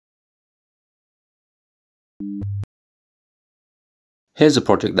Here's a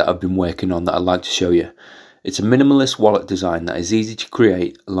project that I've been working on that I'd like to show you. It's a minimalist wallet design that is easy to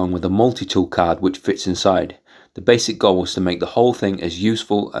create, along with a multi-tool card which fits inside. The basic goal was to make the whole thing as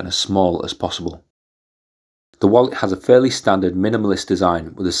useful and as small as possible. The wallet has a fairly standard minimalist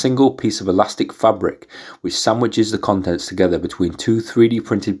design with a single piece of elastic fabric which sandwiches the contents together between two 3D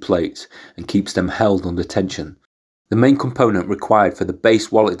printed plates and keeps them held under tension. The main component required for the base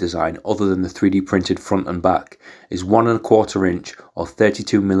wallet design, other than the 3D printed front and back, is 1¼ inch or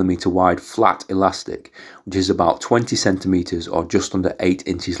 32mm wide flat elastic, which is about 20 centimeters or just under 8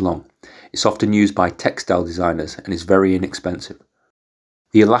 inches long. It's often used by textile designers and is very inexpensive.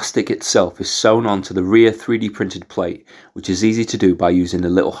 The elastic itself is sewn onto the rear 3D printed plate, which is easy to do by using the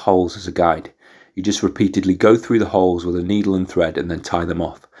little holes as a guide. You just repeatedly go through the holes with a needle and thread and then tie them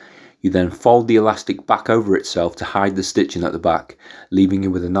off. You then fold the elastic back over itself to hide the stitching at the back, leaving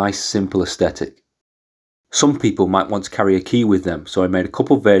you with a nice simple aesthetic. Some people might want to carry a key with them, so I made a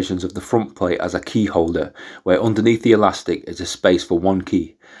couple versions of the front plate as a key holder, where underneath the elastic is a space for one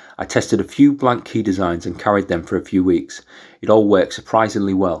key. I tested a few blank key designs and carried them for a few weeks. It all worked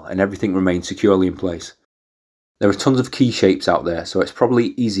surprisingly well and everything remained securely in place. There are tons of key shapes out there, so it's probably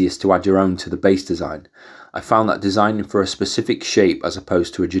easiest to add your own to the base design. I found that designing for a specific shape as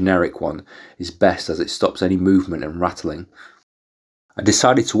opposed to a generic one is best, as it stops any movement and rattling. I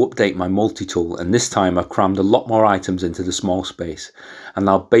decided to update my multi-tool, and this time I've crammed a lot more items into the small space, and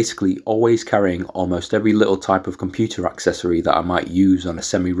now basically always carrying almost every little type of computer accessory that I might use on a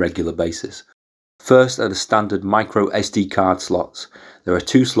semi-regular basis. First are the standard micro SD card slots. There are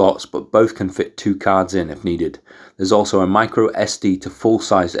 2 slots, but both can fit 2 cards in if needed. There's also a micro SD to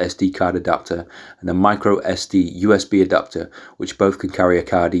full-size SD card adapter and a micro SD USB adapter, which both can carry a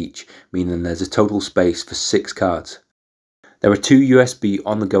card each, meaning there's a total space for 6 cards. There are 2 USB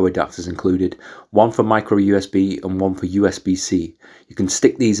on-the-go adapters included, one for micro USB and one for USB-C. You can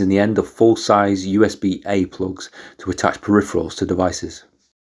stick these in the end of full-size USB-A plugs to attach peripherals to devices.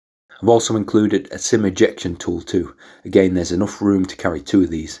 I've also included a SIM ejection tool too. Again, there's enough room to carry 2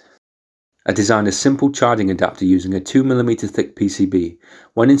 of these. I designed a simple charging adapter using a 2mm thick PCB.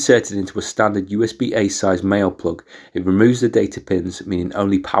 When inserted into a standard USB-A size male plug, it removes the data pins, meaning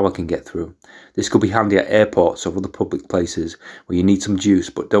only power can get through. This could be handy at airports or other public places where you need some juice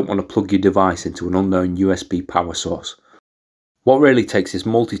but don't want to plug your device into an unknown USB power source. What really takes this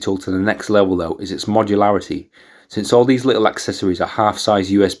multi-tool to the next level though is its modularity. Since all these little accessories are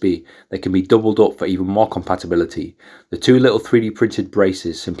half-size USB, they can be doubled up for even more compatibility. The 2 little 3D printed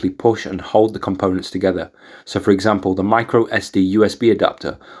braces simply push and hold the components together. So for example, the micro SD USB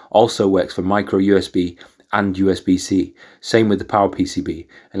adapter also works for micro USB and USB-C. Same with the power PCB,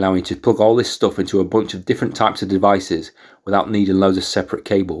 allowing you to plug all this stuff into a bunch of different types of devices without needing loads of separate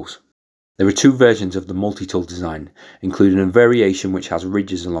cables. There are 2 versions of the multi-tool design, including a variation which has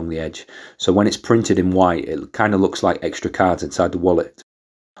ridges along the edge, so when it's printed in white it kind of looks like extra cards inside the wallet.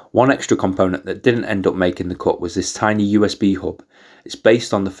 One extra component that didn't end up making the cut was this tiny USB hub. It's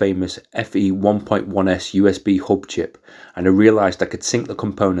based on the famous FE 1.1S USB hub chip, and I realised I could sink the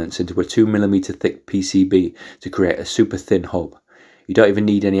components into a 2mm thick PCB to create a super thin hub. You don't even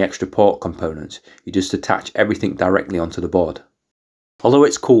need any extra port components, you just attach everything directly onto the board. Although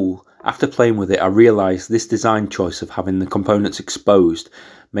it's cool, after playing with it I realised this design choice of having the components exposed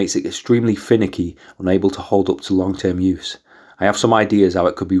makes it extremely finicky, unable to hold up to long-term use. I have some ideas how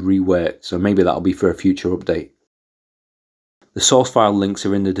it could be reworked, so maybe that'll be for a future update. The source file links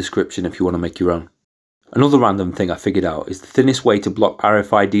are in the description if you want to make your own. Another random thing I figured out is the thinnest way to block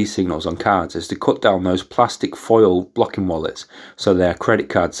RFID signals on cards is to cut down those plastic foil blocking wallets so they are credit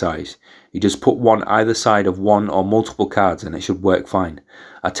card size. You just put one either side of one or multiple cards and it should work fine.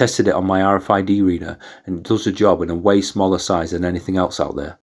 I tested it on my RFID reader and it does the job in a way smaller size than anything else out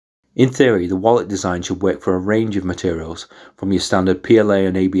there. In theory, the wallet design should work for a range of materials, from your standard PLA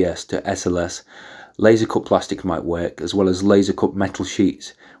and ABS to SLS. Laser cut plastic might work, as well as laser cut metal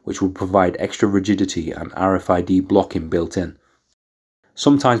sheets, which will provide extra rigidity and RFID blocking built in.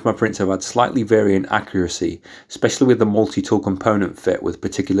 Sometimes my prints have had slightly varying accuracy, especially with the multi-tool component fit with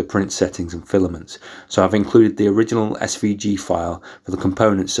particular print settings and filaments, so I've included the original SVG file for the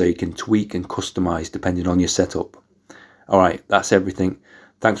components so you can tweak and customize depending on your setup. Alright, that's everything.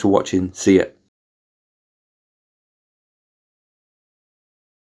 Thanks for watching, see ya.